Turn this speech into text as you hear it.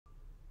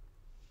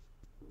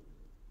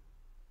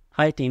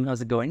Hi team,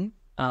 how's it going?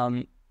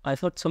 I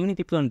thought so many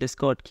people on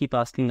Discord keep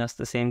asking us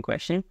the same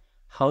question.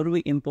 How do we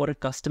import a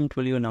custom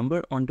Twilio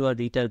number onto our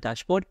Retell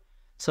dashboard?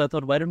 So I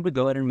thought, why don't we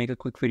go ahead and make a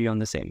quick video on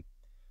the same.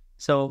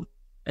 So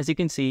as you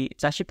can see,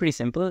 it's actually pretty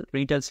simple.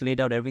 Retell's laid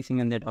out everything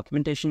in their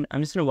documentation.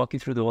 I'm just going to walk you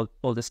through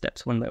all the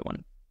steps one by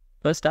one.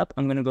 First up,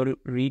 I'm going to go to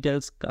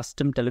Retell's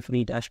custom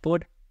telephony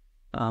dashboard.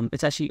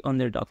 It's actually on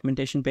their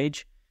documentation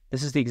page.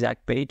 This is the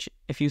exact page.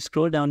 If you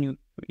scroll down,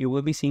 you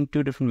will be seeing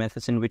two different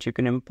methods in which you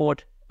can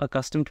import a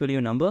custom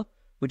Twilio number,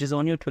 which is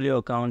on your Twilio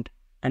account,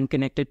 and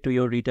connect it to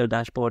your Retell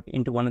dashboard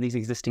into one of these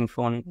existing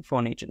phone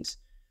agents.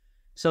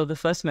 So the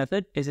first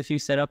method is if you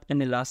set up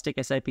an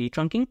elastic SIP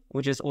trunking,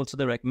 which is also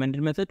the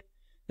recommended method.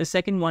 The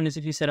second one is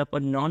if you set up a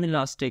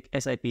non-elastic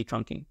SIP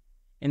trunking.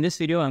 In this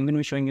video, I'm going to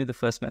be showing you the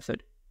first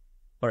method.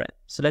 All right,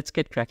 so let's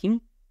get cracking.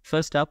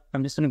 First up,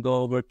 I'm just going to go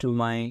over to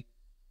my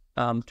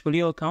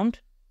Twilio account.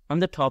 On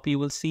the top, you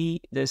will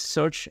see this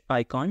search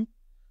icon.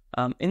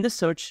 In the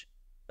search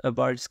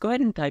bar, just go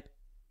ahead and type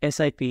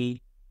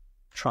SIP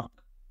trunk.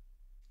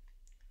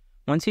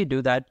 Once you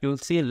do that, you'll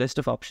see a list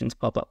of options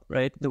pop up,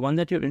 right? The one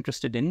that you're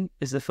interested in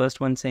is the first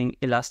one saying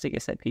Elastic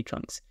SIP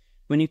trunks.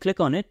 When you click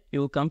on it,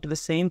 you will come to the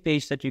same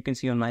page that you can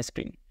see on my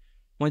screen.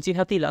 Once you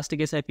have the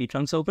Elastic SIP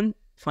trunks open,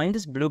 find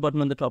this blue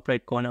button on the top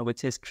right corner which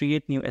says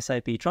Create New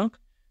SIP Trunk.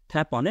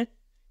 Tap on it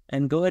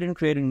and go ahead and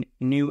create a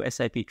new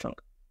SIP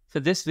trunk.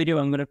 For this video,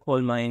 I'm going to call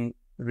mine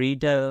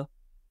Retell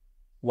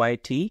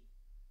YT,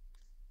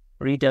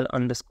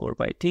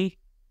 Retell_YT.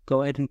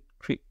 Go ahead and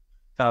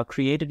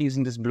create it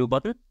using this blue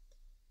button.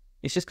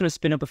 It's just going to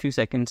spin up a few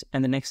seconds,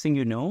 and the next thing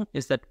you know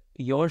is that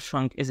your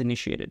trunk is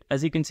initiated.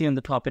 As you can see on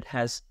the top, it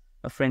has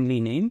a friendly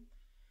name.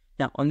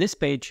 Now, on this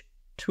page,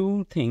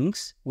 two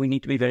things we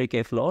need to be very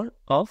careful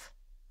of.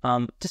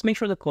 Just make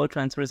sure the call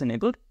transfer is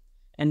enabled,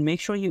 and make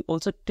sure you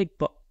also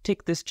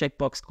tick this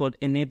checkbox called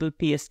Enable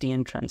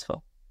PSTN Transfer.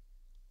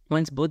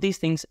 Once both these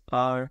things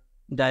are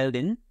dialed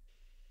in,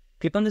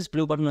 click on this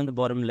blue button on the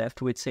bottom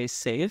left which says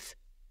Save.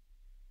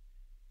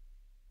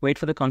 Wait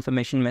for the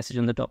confirmation message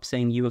on the top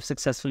saying you have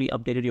successfully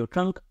updated your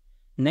trunk.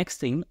 Next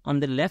thing,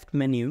 on the left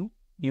menu,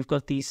 you've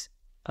got these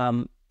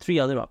three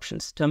other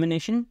options: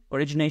 termination,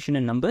 origination,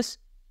 and numbers.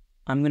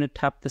 I'm going to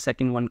tap the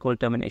second one called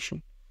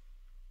termination.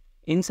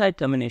 Inside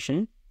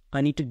termination,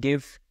 I need to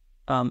give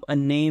a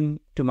name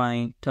to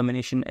my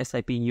termination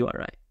SIP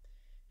URI.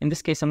 In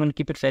this case, I'm going to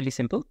keep it fairly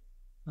simple.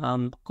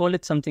 Call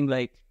it something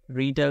like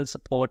Retell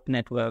Support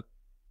Network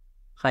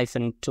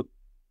 -2,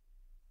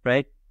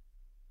 right?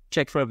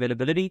 Check for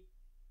availability.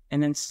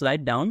 And then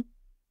slide down.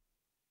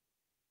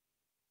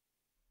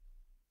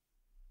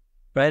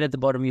 Right at the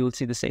bottom, you will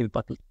see the save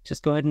button.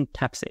 Just go ahead and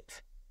tap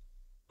save.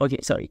 Okay,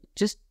 sorry.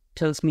 Just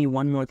tells me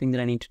one more thing that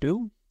I need to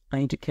do. I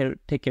need to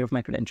take care of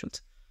my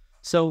credentials.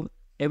 So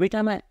every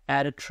time I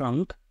add a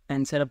trunk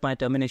and set up my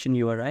termination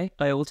URI,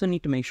 I also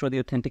need to make sure the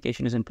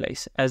authentication is in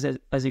place. As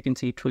you can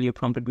see, Twilio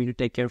prompted me to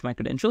take care of my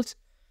credentials.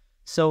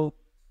 So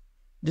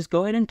just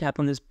go ahead and tap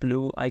on this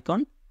blue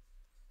icon.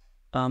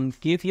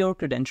 Give your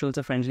credentials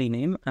a friendly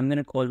name. I'm going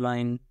to call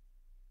mine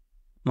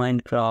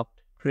Minecraft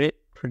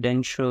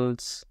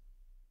Credentials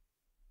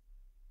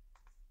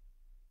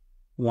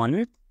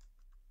 1.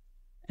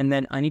 And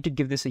then I need to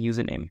give this a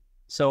username.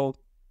 So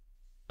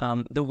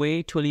the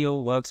way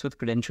Twilio works with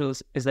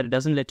credentials is that it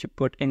doesn't let you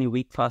put any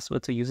weak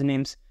passwords or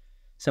usernames.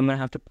 So I'm going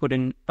to have to put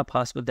in a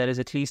password that is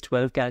at least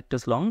 12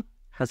 characters long,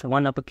 has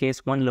one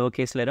uppercase, one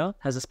lowercase letter,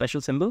 has a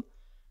special symbol,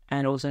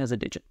 and also has a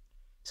digit.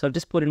 So I've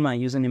just put in my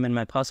username and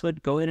my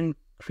password. Go ahead and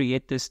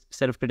create this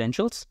set of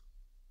credentials.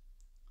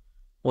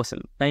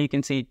 Awesome. Now you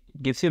can see it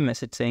gives you a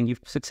message saying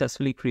you've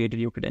successfully created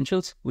your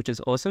credentials, which is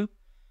awesome.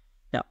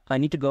 Now I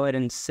need to go ahead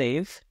and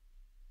save.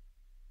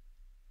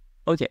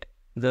 Okay,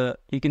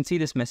 you can see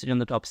this message on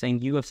the top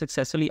saying you have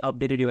successfully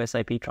updated your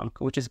SIP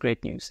trunk, which is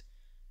great news.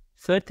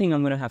 Third thing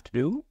I'm going to have to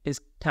do is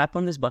tap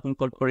on this button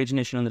called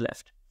origination on the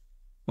left.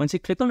 Once you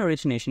click on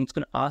origination, it's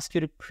going to ask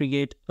you to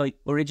create an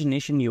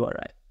origination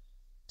URI.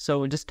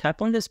 So just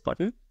tap on this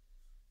button.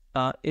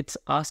 It's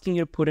asking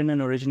you to put in an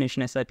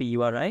origination SIP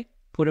URI,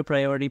 put a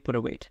priority, put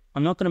a weight.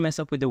 I'm not going to mess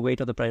up with the weight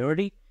or the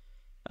priority.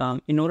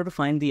 In order to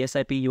find the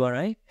SIP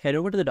URI, head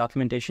over to the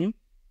documentation.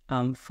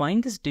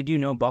 Find this did you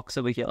know box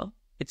over here.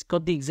 It's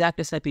got the exact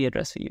SIP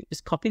address for you.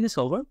 Just copy this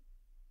over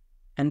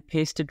and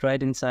paste it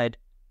right inside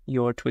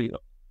your Twilio.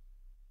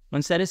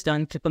 Once that is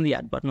done, click on the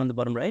add button on the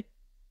bottom right.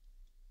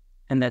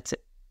 And that's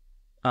it.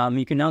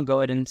 You can now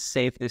go ahead and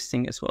save this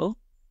thing as well.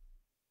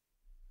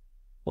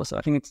 Also,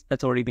 I think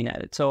that's already been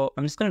added. So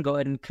I'm just going to go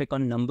ahead and click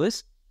on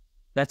numbers.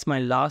 That's my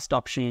last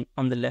option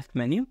on the left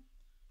menu.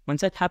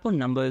 Once I tap on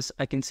numbers,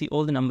 I can see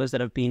all the numbers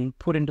that have been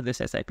put into this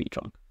SIP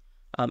trunk.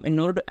 In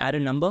order to add a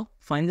number,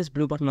 find this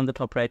blue button on the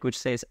top right which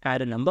says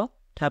add a number.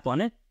 Tap on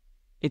it.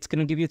 It's going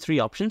to give you three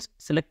options.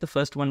 Select the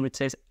first one which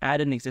says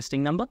add an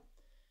existing number,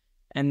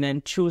 and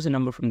then choose a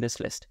number from this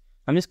list.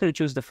 I'm just going to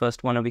choose the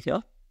first one over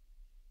here.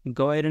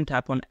 Go ahead and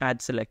tap on add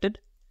selected.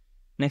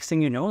 Next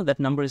thing you know, that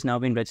number is now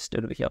being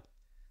registered over here.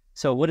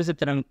 So what is it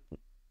that I'm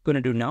going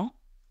to do now?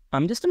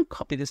 I'm just going to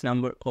copy this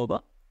number over,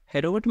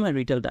 head over to my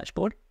Retell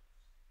dashboard.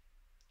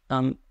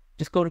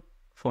 just go to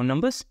phone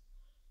numbers.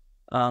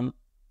 I'm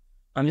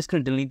just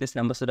going to delete this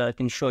number so that I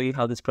can show you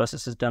how this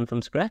process is done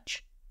from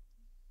scratch.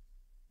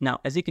 Now,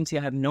 as you can see,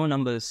 I have no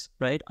numbers,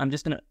 right? I'm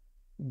just going to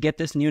get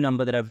this new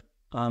number that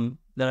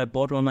I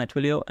bought on my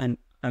Twilio, and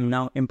I'm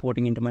now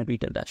importing into my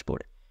Retell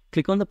dashboard.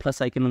 Click on the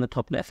plus icon on the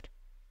top left.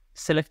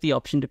 Select the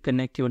option to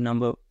connect your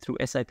number through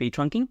SIP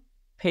trunking.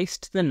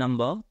 Paste the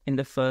number in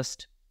the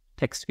first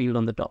text field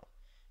on the top.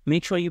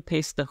 Make sure you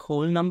paste the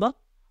whole number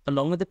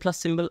along with the plus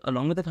symbol,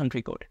 along with the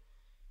country code.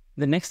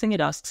 The next thing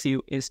it asks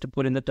you is to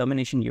put in the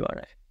termination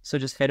URI. So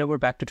just head over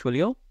back to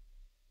Twilio,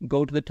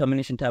 go to the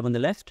termination tab on the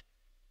left,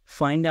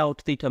 find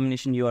out the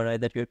termination URI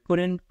that you had put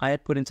in. I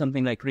had put in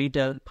something like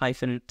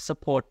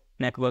Retell-support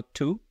network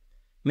 2.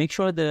 Make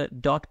sure the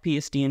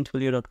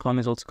 .pstn.twilio.com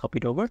is also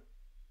copied over.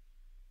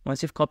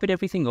 Once you've copied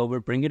everything over,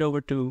 bring it over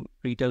to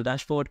Retell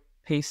dashboard,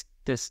 paste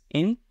this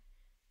in.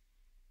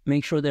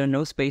 Make sure there are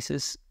no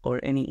spaces or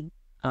any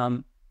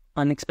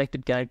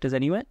unexpected characters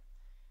anywhere.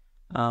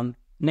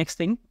 Next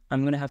thing,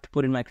 I'm going to have to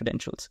put in my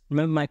credentials.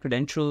 Remember my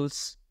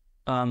credentials,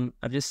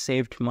 I've just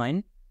saved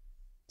mine.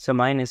 So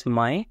mine is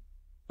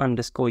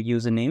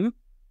my_username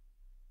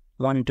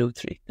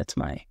 123. That's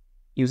my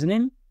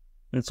username.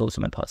 And it's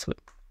also my password.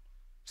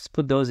 Just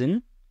put those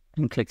in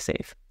and click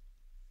save.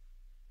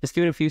 Just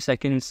give it a few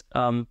seconds.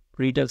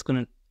 Retell's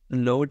going to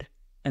load.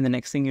 And the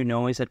next thing you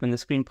know is that when the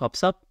screen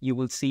pops up, you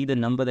will see the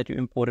number that you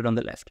imported on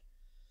the left.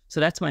 So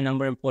that's my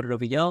number imported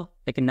over here.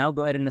 I can now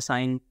go ahead and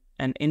assign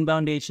an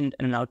inbound agent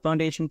and an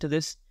outbound agent to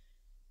this.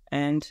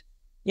 And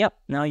yeah,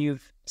 now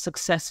you've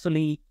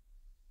successfully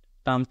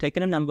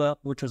taken a number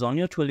which was on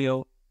your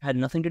Twilio, had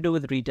nothing to do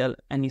with Retell,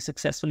 and you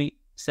successfully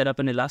set up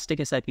an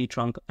elastic SIP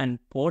trunk and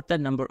port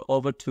that number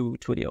over to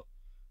Twilio.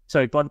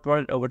 Sorry, brought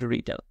it over to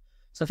Retell.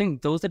 So I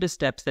think those are the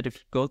steps that if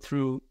you go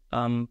through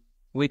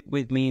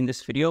with me in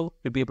this video,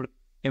 you'll be able to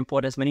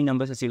import as many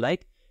numbers as you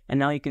like. And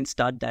now you can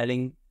start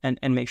dialing and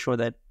make sure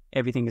that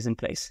everything is in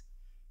place.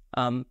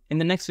 In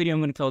the next video,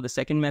 I'm going to cover the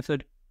second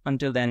method.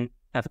 Until then,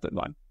 have a good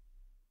one.